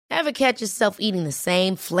Ever catch yourself eating the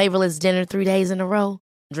same flavorless dinner 3 days in a row?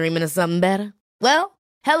 Dreaming of something better? Well,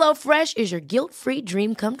 HelloFresh is your guilt-free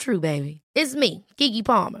dream come true, baby. It's me, Keke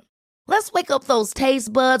Palmer. Let's wake up those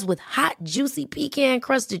taste buds with hot, juicy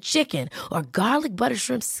pecan-crusted chicken or garlic butter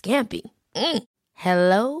shrimp scampi.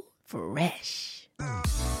 Hello Fresh.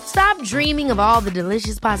 Stop dreaming of all the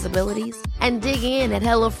delicious possibilities and dig in at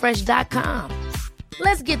HelloFresh.com.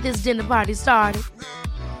 Let's get this dinner party started.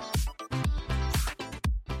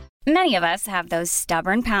 Many of us have those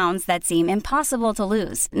stubborn pounds that seem impossible to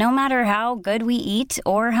lose, no matter how good we eat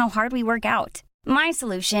or how hard we work out. My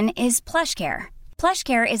solution is PlushCare.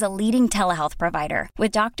 PlushCare is a leading telehealth provider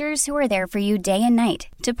with doctors who are there for you day and night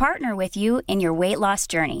to partner with you in your weight loss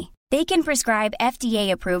journey. They can prescribe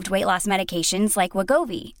FDA-approved weight loss medications like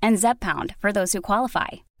Wegovy and Zepbound for those who qualify.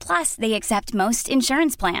 Plus, they accept most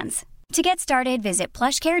insurance plans. To get started, visit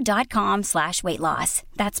plushcare.com/weightloss.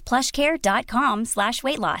 That's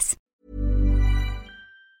plushcare.com/weightloss.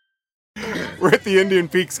 We're at the Indian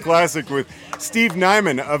Peaks Classic with Steve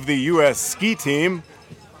Nyman of the U.S. ski team.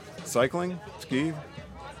 Cycling? Ski?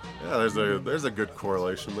 Yeah, there's a good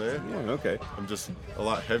correlation there. Yeah, okay. I'm just a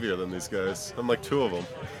lot heavier than these guys. I'm like two of them.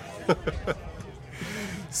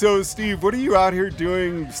 So, Steve, what are you out here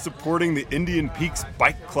doing supporting the Indian Peaks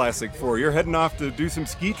Bike Classic for? You're heading off to do some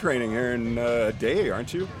ski training here in a day,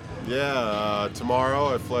 aren't you? Yeah,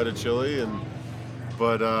 tomorrow I fly to Chile,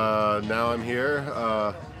 but now I'm here.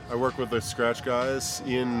 I work with the Scratch guys.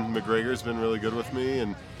 Ian McGregor's been really good with me,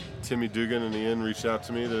 and Timmy Dugan and Ian reached out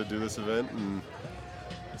to me to do this event, and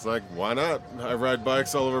it's like, why not? I ride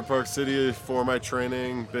bikes all over Park City for my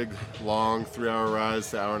training, big, long 3-hour rides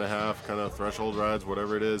to hour and a half, kind of threshold rides,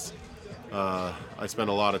 whatever it is. I spend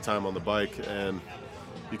a lot of time on the bike, and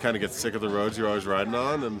you kind of get sick of the roads you're always riding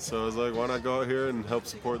on, and so I was like, why not go out here and help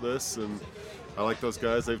support this? And I like those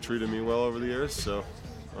guys. They've treated me well over the years, so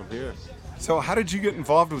I'm here. So how did you get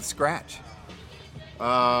involved with Scratch?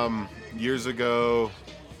 Years ago,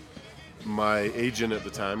 my agent at the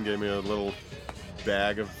time gave me a little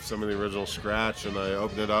bag of some of the original Scratch, and I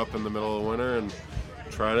opened it up in the middle of the winter and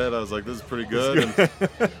tried it. I was like, this is pretty good.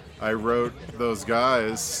 And I wrote those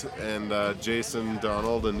guys, and Jason,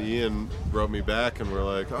 Donald, and Ian wrote me back and were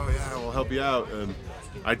like, oh yeah, we'll help you out. And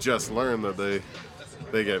I just learned that they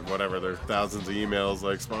get whatever, their thousands of emails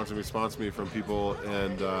like sponsor me from people,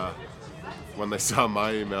 and when they saw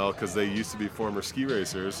my email, because they used to be former ski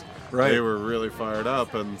racers, right, they were really fired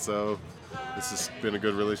up, and so this has been a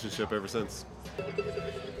good relationship ever since.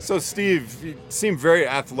 So, Steve, you seem very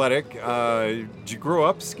athletic. Did you grow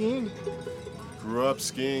up skiing? Grew up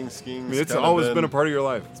skiing. I mean, it's always been a part of your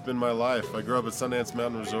life. It's been my life. I grew up at Sundance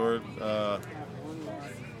Mountain Resort.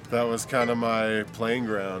 That was kind of my playing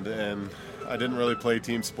ground, and I didn't really play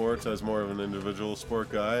team sports. I was more of an individual sport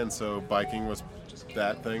guy, and so biking was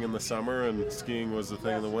that thing in the summer, and skiing was the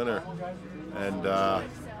thing in the winter. And I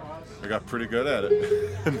got pretty good at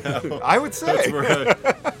it. Now, I would say. That's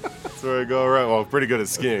where I go around. Well, pretty good at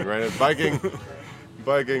skiing, right? At biking,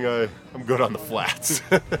 I'm good on the flats.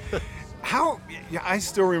 I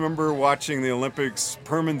still remember watching the Olympics,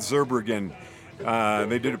 Pirmin Zurbriggen.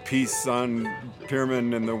 They did a piece on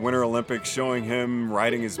Pirmin in the Winter Olympics showing him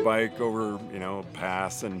riding his bike over, a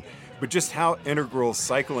pass, but just how integral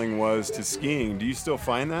cycling was to skiing. Do you still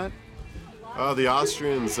find that? The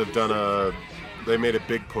Austrians have they made a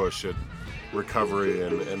big push at recovery,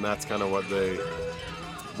 and that's kind of what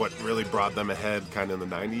really brought them ahead kind of in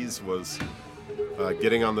the 90s was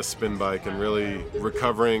getting on the spin bike and really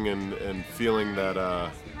recovering and feeling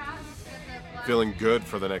good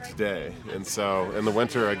for the next day. And so in the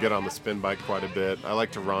winter I get on the spin bike quite a bit. I like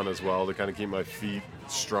to run as well to kind of keep my feet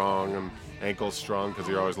strong and ankles strong, because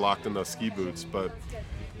you're always locked in those ski boots. But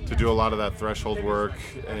to do a lot of that threshold work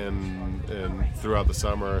and throughout the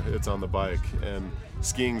summer, it's on the bike. And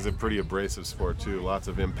skiing's a pretty abrasive sport too. Lots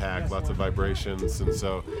of impact, lots of vibrations, and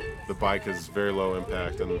so the bike is very low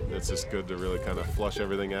impact, and it's just good to really kind of flush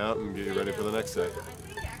everything out and get you ready for the next day.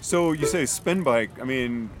 So you say spin bike. I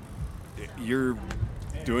mean, you're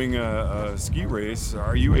doing a ski race.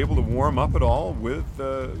 Are you able to warm up at all with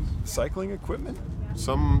cycling equipment?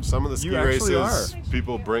 Some of the ski races, are.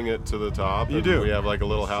 People bring it to the top. You do. We have like a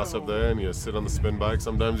little house up there, and you sit on the spin bike.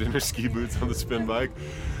 Sometimes you're in your ski boots on the spin bike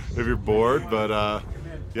if you're bored. But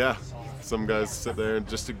yeah, some guys sit there and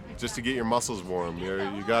just to get your muscles warm.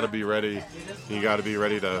 You got to be ready. You got to be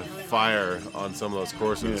ready to fire on some of those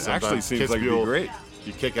courses. It actually seems like it'd be great.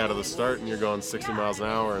 You kick out of the start and you're going 60 miles an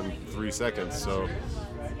hour in 3 seconds. So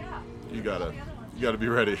you gotta be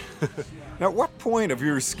ready. Now, at what point of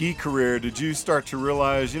your ski career did you start to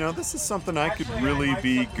realize, this is something I could really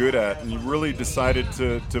be good at, and you really decided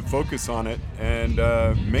to focus on it and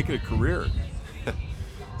make it a career?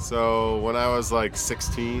 So when I was like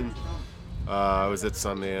 16, I was at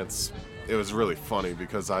Sundance. It was really funny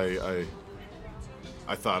because I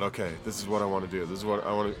thought, okay, this is what I want to do. This is what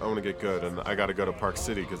I want to get good, and I got to go to Park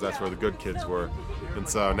City because that's where the good kids were. And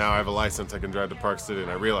so now I have a license, I can drive to Park City, and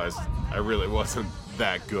I realized I really wasn't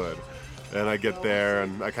that good. And I get there,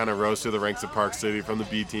 and I kind of rose through the ranks of Park City from the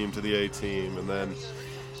B team to the A team, and then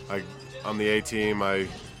on the A team, I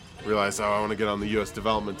realized, I want to get on the U.S.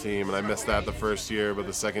 development team, and I missed that the first year, but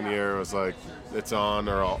the second year was like, it's on,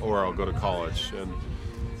 or I'll go to college. And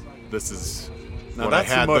this is now when that's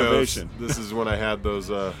I had the motivation. This is when I had those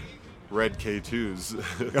red K2s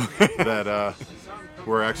that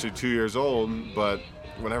were actually 2 years old, but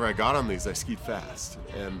whenever I got on these, I skied fast.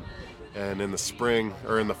 And in the spring,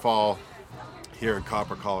 or in the fall, here in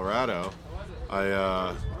Copper, Colorado,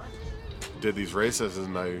 I did these races,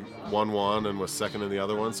 and I won one and was second in the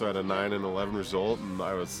other one, so I had a 9 and 11 result, and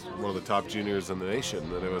I was one of the top juniors in the nation.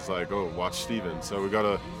 And it was like, oh, watch Steven. So we got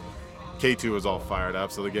to K2 was all fired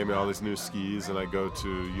up, so they gave me all these new skis, and I go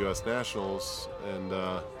to U.S. Nationals, and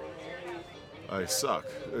I suck.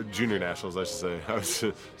 Junior Nationals, I should say. I was,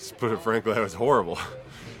 just put it frankly, I was horrible.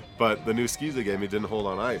 But the new skis they gave me didn't hold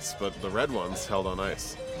on ice, but the red ones held on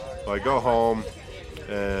ice. So I go home,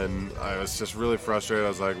 and I was just really frustrated. I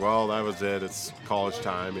was like, well, that was it. It's college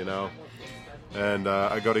time, And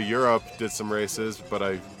I go to Europe, did some races,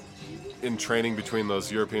 but in training between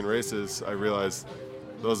those European races, I realized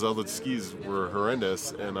those other skis were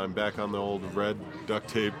horrendous, and I'm back on the old red duct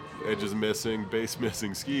tape, edges missing, base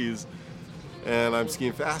missing skis, and I'm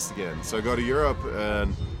skiing fast again. So I go to Europe,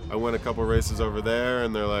 and I win a couple races over there,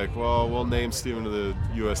 and they're like, well, we'll name Steven to the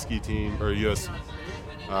U.S. ski team, or U.S.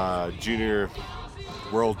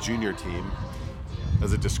 World Junior team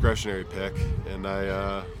as a discretionary pick, and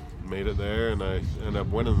I made it there, and I ended up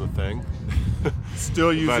winning the thing.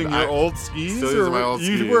 Still using your old skis? Still using my old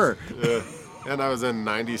skis. You were? Yeah. And I was in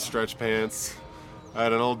 90s stretch pants. I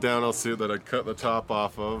had an old downhill suit that I cut the top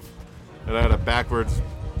off of, and I had a backwards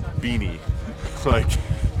beanie. Like,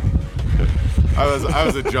 I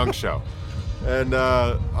was a junk show. And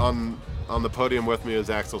on the podium with me is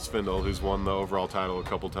Axel Svindal, who's won the overall title a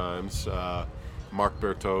couple times. Marc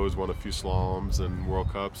Berthaud has won a few slaloms and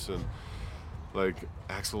World Cups, and like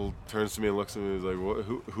Axel turns to me and looks at me. He's like,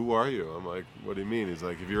 "Who are you?" I'm like, "What do you mean?" He's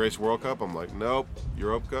like, "Have you raced World Cup?" I'm like, "Nope."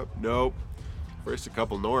 Europe Cup? Nope. Raced a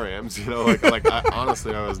couple NORAMs,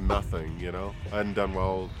 honestly, I was nothing, I hadn't done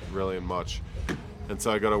well really in much. And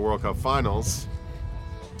so I go to World Cup finals,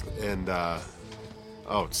 and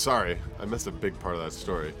sorry, I missed a big part of that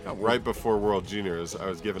story. Right before World Juniors, I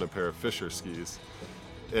was given a pair of Fischer skis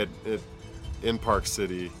in Park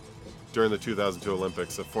City during the 2002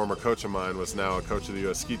 Olympics. A former coach of mine was now a coach of the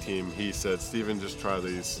U.S. ski team. He said, "Steven, just try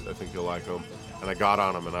these. I think you'll like them." And I got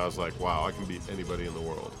on them, and I was like, wow, I can beat anybody in the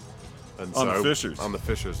world. And on the Fischers. On the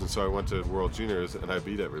Fischers. And so I went to World Juniors, and I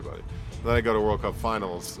beat everybody. And then I go to World Cup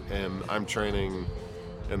finals, and I'm training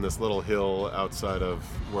in this little hill outside of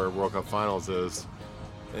where World Cup finals is,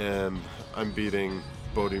 and I'm beating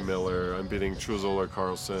Bodie Miller, I'm beating Truls Olar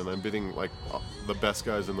Carlson, I'm beating like the best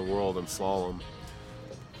guys in the world in slalom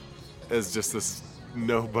as just this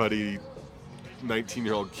nobody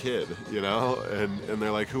 19-year-old kid, and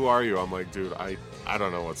they're like, "Who are you?" I'm like, "Dude, I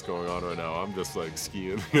don't know what's going on right now. I'm just like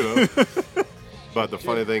skiing, But the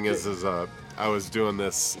funny thing is I was doing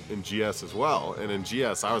this in GS as well, and in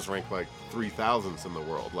GS I was ranked like 3,000th in the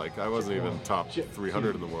world. Like I wasn't even top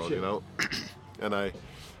 300 in the world, And I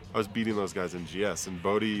was beating those guys in GS, and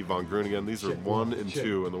Bodie, Von Groningen, these were 1 and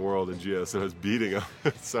 2 in the world in GS, and I was beating them.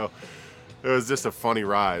 So it was just a funny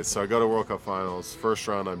rise. So I go to World Cup finals. First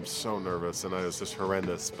run, I'm so nervous, and I was just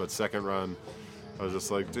horrendous. But second run, I was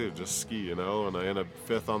just like, dude, just ski, And I ended up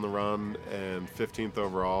 5th on the run and 15th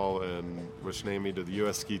overall, and which named me to the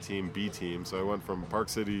U.S. ski team B team. So I went from Park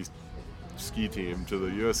City ski team to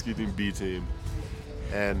the U.S. ski team B team,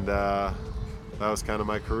 and that was kind of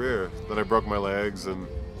my career. Then I broke my legs, and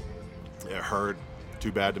it hurt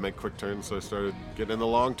too bad to make quick turns, so I started getting into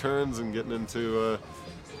long turns and getting into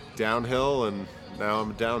downhill, and now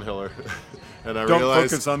I'm a downhiller. And I Don't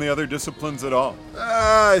focus on the other disciplines at all.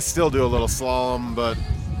 I still do a little slalom, but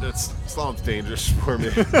slalom's dangerous for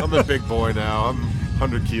me. I'm a big boy now. I'm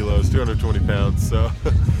 100 kilos, 220 pounds, so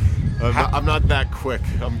I'm not that quick.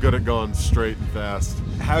 I'm good at going straight and fast.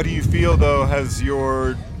 How do you feel, though, has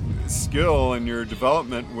your skill and your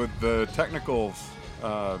development with the technicals,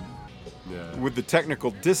 with the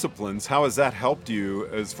technical disciplines, how has that helped you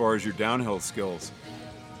as far as your downhill skills?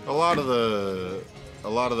 A lot of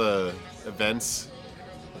the events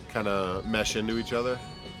kind of mesh into each other.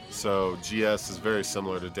 So GS is very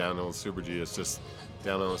similar to downhill and Super G. It's just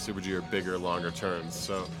downhill and Super G are bigger, longer turns.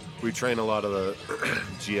 So we train a lot of the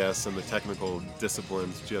GS and the technical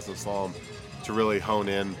disciplines, GS and slalom, to really hone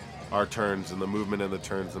in our turns and the movement in the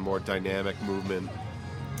turns, the more dynamic movement,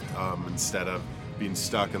 instead of being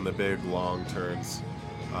stuck in the big, long turns.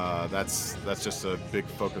 That's just a big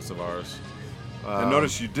focus of ours. I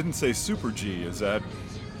noticed you didn't say Super G. Is that?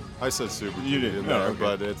 I said Super G You did. in there, Oh, okay.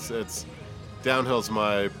 but it's downhill's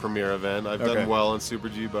my premier event. I've Okay. done well in Super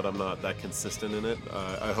G, but I'm not that consistent in it.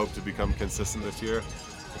 I hope to become consistent this year.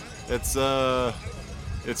 It's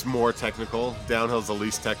more technical. Downhill's the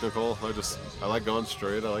least technical. I like going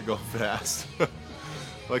straight. I like going fast. I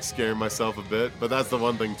like scaring myself a bit, but that's the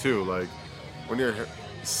one thing too. Like when you're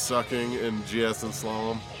sucking in GS and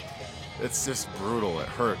slalom, it's just brutal. It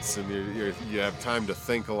hurts, and you have time to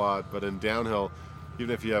think a lot. But in downhill,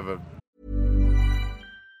 even if you have a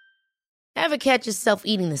Ever catch yourself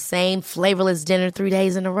eating the same flavorless dinner 3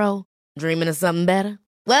 days in a row? Dreaming of something better?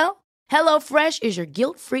 Well, HelloFresh is your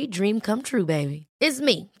guilt-free dream come true, baby. It's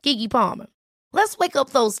me, Keke Palmer. Let's wake up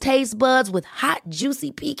those taste buds with hot,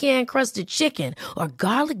 juicy pecan-crusted chicken or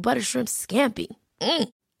garlic butter shrimp scampi.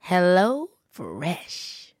 Hello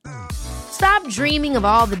Fresh. Stop dreaming of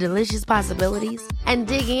all the delicious possibilities and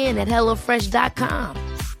dig in at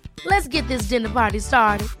HelloFresh.com. Let's get this dinner party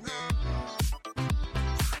started.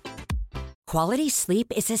 Quality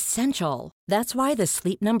sleep is essential. That's why the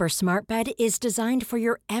Sleep Number Smart Bed is designed for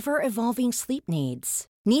your ever-evolving sleep needs.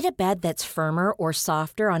 Need a bed that's firmer or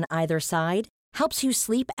softer on either side? Helps you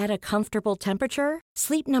sleep at a comfortable temperature?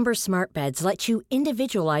 Sleep Number Smart Beds let you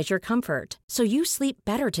individualize your comfort, so you sleep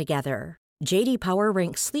better together. J.D. Power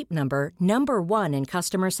ranks Sleep Number #1 in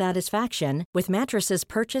customer satisfaction with mattresses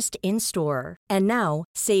purchased in-store. And now,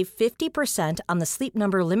 save 50% on the Sleep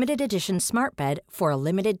Number Limited Edition Smart Bed for a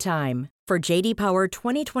limited time. For J.D. Power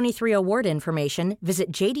 2023 award information,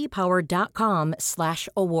 visit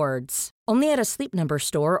jdpower.com/awards. Only at a Sleep Number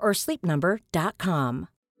store or sleepnumber.com.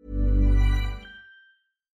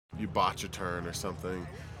 you botch a turn or something,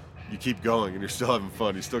 you keep going and you're still having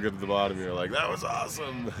fun. You still get to the bottom, you're like, that was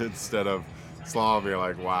awesome. Instead of slalom, you're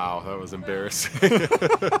like, wow, that was embarrassing.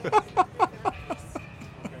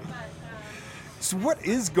 So what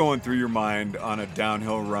is going through your mind on a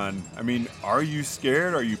downhill run? I mean, are you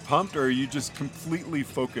scared? Are you pumped? Or are you just completely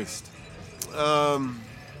focused? Downhill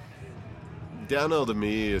to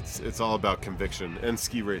me, it's all about conviction, and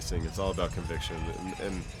ski racing, it's all about conviction.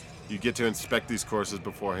 And you get to inspect these courses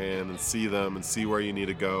beforehand and see them and see where you need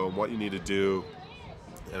to go and what you need to do.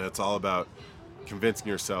 And it's all about convincing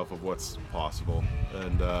yourself of what's possible.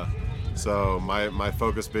 And so my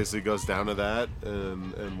focus basically goes down to that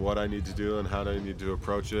and what I need to do and how I need to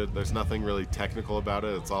approach it. There's nothing really technical about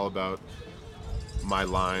it. It's all about my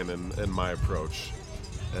line and my approach.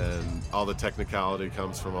 And all the technicality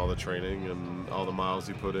comes from all the training and all the miles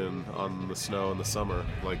you put in on the snow in the summer.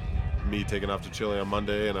 Like me taking off to Chile on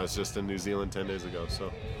Monday, and I was just in New Zealand 10 days ago.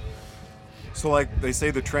 So like they say,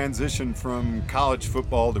 the transition from college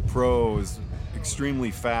football to pro is extremely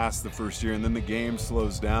fast the first year, and then the game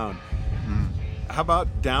slows down. How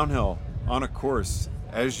about downhill on a course?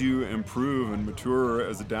 As you improve and mature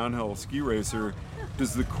as a downhill ski racer,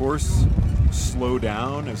 does the course slow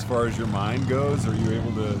down as far as your mind goes? Are you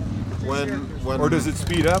able to, When or does it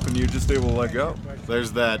speed up and you're just able to let go?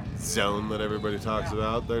 There's that zone that everybody talks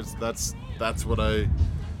about. That's what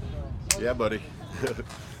yeah, buddy.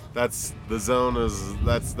 That's the zone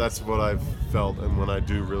that's what I've felt, and when I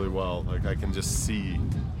do really well, like I can just see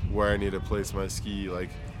where I need to place my ski. Like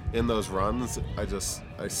in those runs, I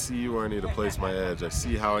see where I need to place my edge. I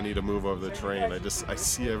see how I need to move over the terrain. I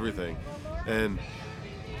see everything. And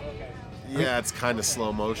yeah, it's kind of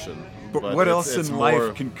slow motion. But what else it's in more,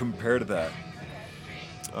 life can compare to that?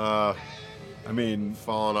 I mean,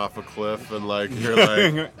 falling off a cliff and like you're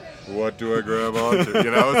like, what do I grab onto?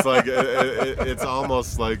 You know, it's like it's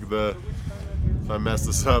almost like the if I mess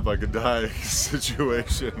this up, I could die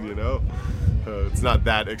situation. You know, it's not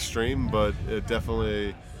that extreme, but it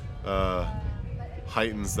definitely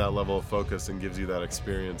heightens that level of focus and gives you that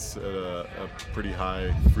experience at a pretty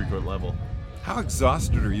high, frequent level. how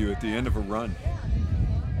exhausted are you at the end of a run?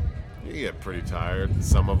 You get pretty tired,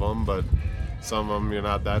 some of them, but some of them you're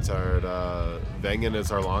not that tired. Wengen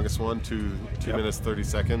is our longest one, 2 minutes 30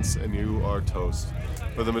 seconds, and you are toast.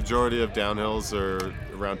 But the majority of downhills are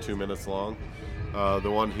around 2 minutes long.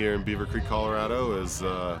 The one here in Beaver Creek, Colorado is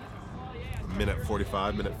minute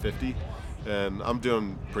 45, minute 50, and I'm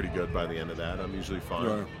doing pretty good by the end of that. I'm usually fine.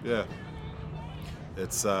 Right. Yeah.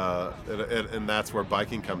 It's and that's where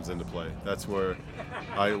biking comes into play. That's why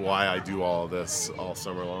I do all this all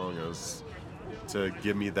summer long, is to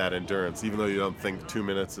give me that endurance. Even though you don't think 2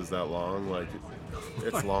 minutes is that long, like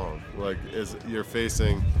it's long. Like you're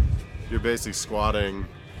basically squatting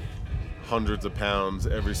hundreds of pounds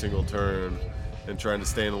every single turn and trying to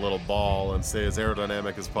stay in a little ball and stay as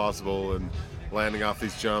aerodynamic as possible and landing off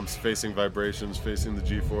these jumps, facing vibrations, facing the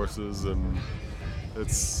G-forces, and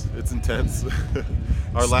it's intense.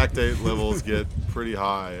 Our lactate levels get pretty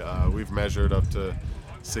high. We've measured up to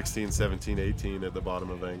 16, 17, 18 at the bottom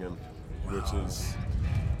of Engen, which is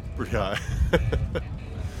pretty high.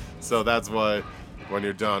 So that's why when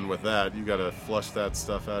you're done with that, you got to flush that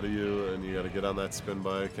stuff out of you, and you got to get on that spin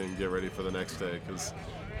bike and get ready for the next day, because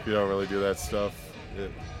if you don't really do that stuff,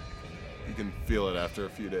 you can feel it after a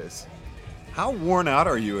few days. How worn out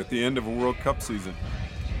are you at the end of a World Cup season?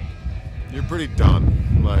 You're pretty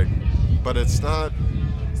done, but it's not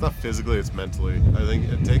physically, it's mentally. I think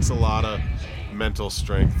it takes a lot of mental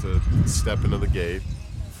strength to step into the gate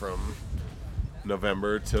from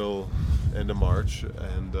November till end of March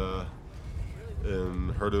and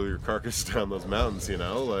hurdle your carcass down those mountains,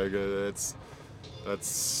 like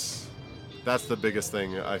that's the biggest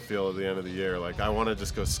thing I feel at the end of the year. Like, I want to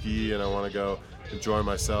just go ski, and I want to go enjoy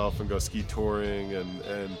myself and go ski touring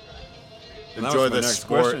and enjoy this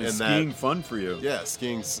sport. And skiing fun for you? Yeah,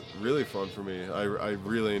 skiing's really fun for me. I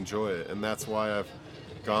really enjoy it, and that's why I've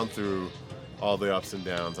gone through all the ups and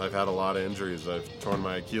downs. I've had a lot of injuries. I've torn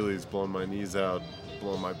my Achilles, blown my knees out,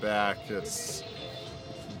 blown my back. It's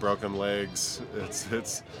broken legs.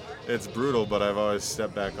 It's brutal, but I've always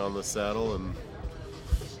stepped back on the saddle and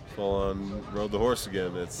full on rode the horse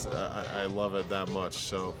again. I love it that much.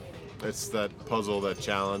 So it's that puzzle, that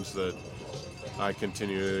challenge that I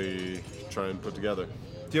continually try and put together.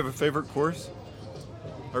 Do you have a favorite course?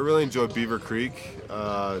 I really enjoy Beaver Creek.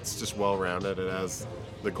 It's just well-rounded. It has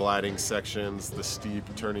the gliding sections, the steep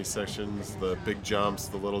turny sections, the big jumps,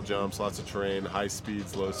 the little jumps, lots of terrain, high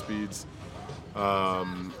speeds, low speeds.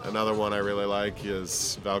 Another one I really like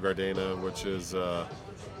is Val Gardena, which is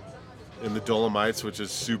in the Dolomites, which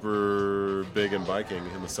is super big in biking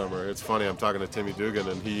in the summer. It's funny, I'm talking to Timmy Dugan,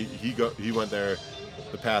 and he went there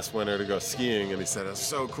the past winter to go skiing, and he said, it's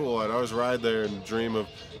so cool. I'd always ride there and dream of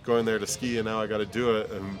going there to ski, and now I got to do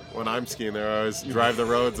it. And when I'm skiing there, I always drive the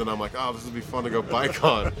roads, and I'm like, oh, this would be fun to go bike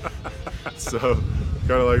on. So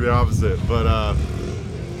kind of like the opposite. But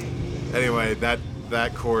anyway,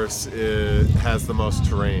 that course has the most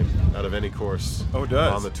terrain out of any course on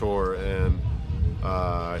the tour, and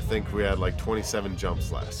I think we had like 27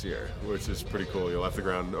 jumps last year, which is pretty cool. You left the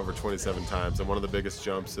ground over 27 times, and one of the biggest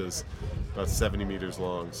jumps is about 70 meters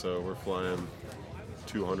long, so we're flying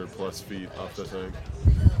 200 plus feet off the thing.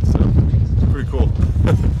 So pretty cool.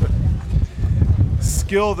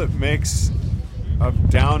 Skill that makes a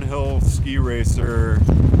downhill ski racer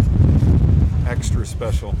extra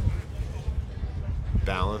special.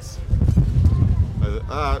 Balance.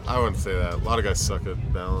 I wouldn't say that. A lot of guys suck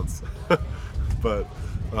at balance. But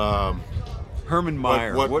Herman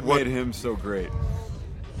Meyer, what made him so great?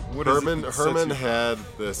 Herman had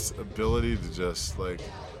this ability to just like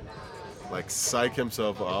psych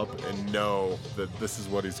himself up and know that this is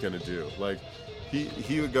what he's going to do. Like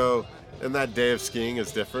he would go, and that day of skiing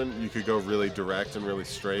is different. You could go really direct and really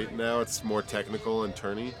straight. Now it's more technical and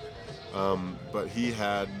turny. But he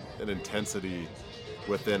had an intensity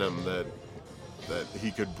within him that he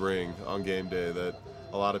could bring on game day that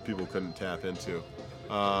a lot of people couldn't tap into.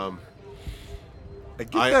 I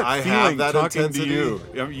get that feeling have that talking intensity. to you.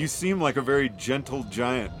 I mean, you seem like a very gentle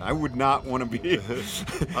giant. I would not want to be.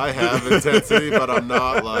 I have intensity, but I'm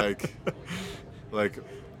not like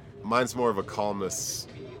mine's more of a calmness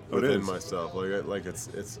within myself. Like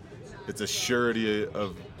it's a surety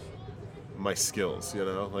of my skills,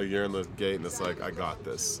 Like you're in the gate and it's like, I got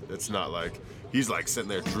this. It's not like he's like sitting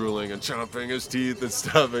there drooling and chomping his teeth and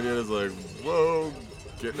stuff, and you're just like, whoa,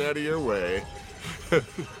 getting out of your way.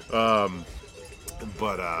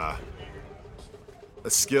 But a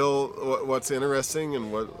skill, what's interesting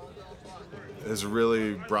and what has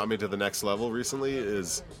really brought me to the next level recently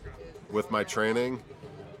is with my training.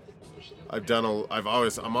 I'm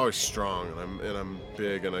always strong and I'm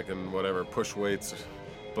big and I can push weights,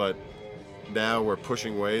 but now we're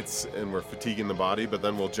pushing weights and we're fatiguing the body, but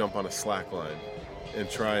then we'll jump on a slack line and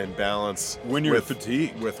try and balance when you're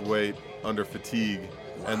fatigued with weight under fatigue.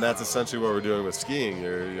 And that's essentially what we're doing with skiing.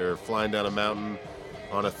 You're flying down a mountain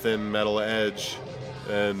on a thin metal edge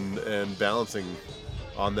and balancing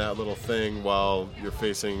on that little thing while you're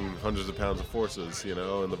facing hundreds of pounds of forces,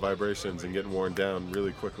 and the vibrations and getting worn down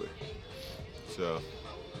really quickly. So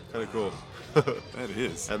kind of cool. That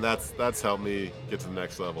is. And that's helped me get to the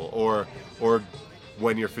next level. Or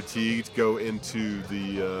when you're fatigued, go into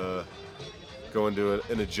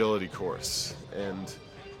an agility course and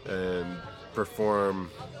perform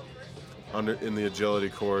in the agility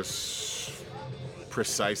course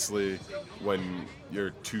precisely when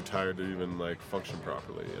you're too tired to even like function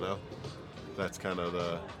properly, you know? That's kind of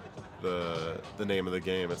the name of the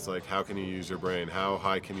game. It's like, how can you use your brain? How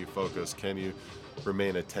high can you focus? Can you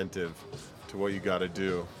remain attentive to what you got to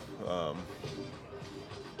do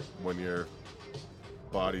when your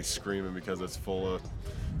body's screaming because it's full of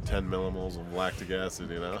 10 millimoles of lactic acid,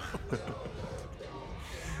 you know?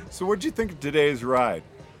 So what'd you think of today's ride?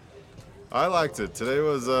 I liked it. Today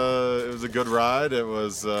was it was a good ride.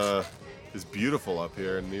 It's beautiful up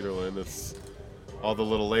here in Nederland. It's all the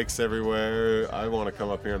little lakes everywhere. I want to come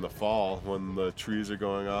up here in the fall when the trees are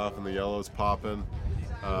going off and the yellow's popping.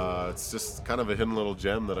 It's just kind of a hidden little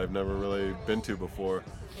gem that I've never really been to before.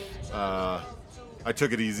 I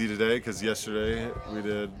took it easy today because yesterday we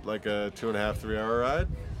did like a 2.5, 3 hour ride.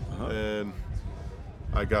 And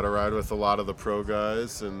I got a ride with a lot of the pro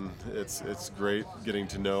guys, and it's great getting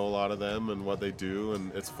to know a lot of them and what they do.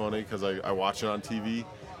 And it's funny because I watch it on TV,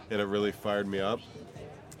 and it really fired me up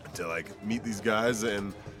to like meet these guys.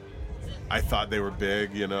 And I thought they were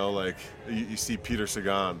big, you know, like you see Peter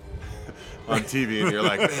Sagan on TV, and you're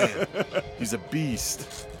like, man, he's a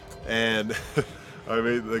beast. And I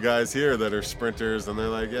mean, the guys here that are sprinters, and they're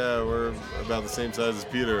like, yeah, we're about the same size as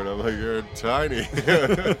Peter. And I'm like, you're tiny.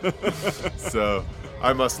 So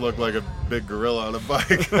I must look like a big gorilla on a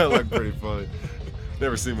bike. I look pretty funny.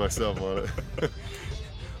 Never seen myself on it.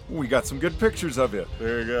 We got some good pictures of you.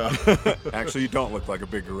 There you go. Actually, you don't look like a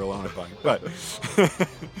big gorilla on a bike. But,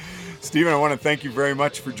 Stephen, I want to thank you very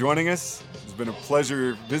much for joining us. It's been a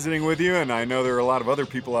pleasure visiting with you, and I know there are a lot of other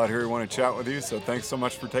people out here who want to chat with you, so thanks so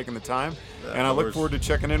much for taking the time. Yeah, and I look forward to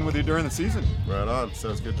checking in with you during the season. Right on.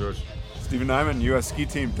 Sounds good, George. Stephen Nyman, U.S. Ski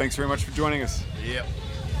Team, thanks very much for joining us. Yep.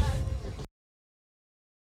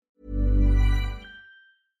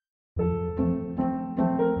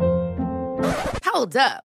 Hold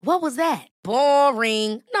up. What was that?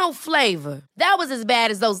 Boring. No flavor. That was as bad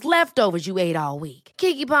as those leftovers you ate all week.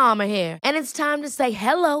 Keke Palmer here, and it's time to say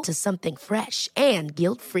hello to something fresh and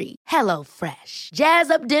guilt-free. Hello Fresh. Jazz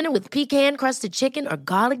up dinner with pecan-crusted chicken or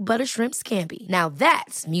garlic butter shrimp scampi. Now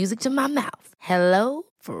that's music to my mouth. Hello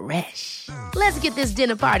Fresh. Let's get this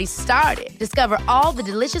dinner party started. Discover all the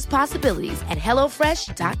delicious possibilities at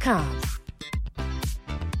hellofresh.com.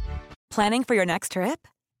 Planning for your next trip?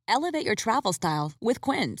 Elevate your travel style with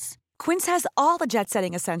Quince. Quince has all the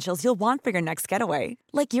jet-setting essentials you'll want for your next getaway,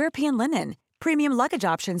 like European linen, premium luggage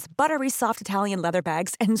options, buttery soft Italian leather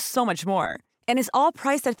bags, and so much more. And is all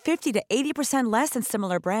priced at 50 to 80% less than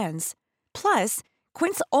similar brands. Plus,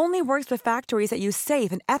 Quince only works with factories that use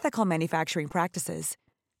safe and ethical manufacturing practices.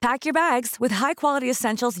 Pack your bags with high-quality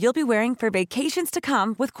essentials you'll be wearing for vacations to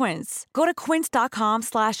come with Quince. Go to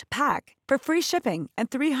quince.com/pack for free shipping and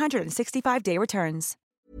 365-day returns.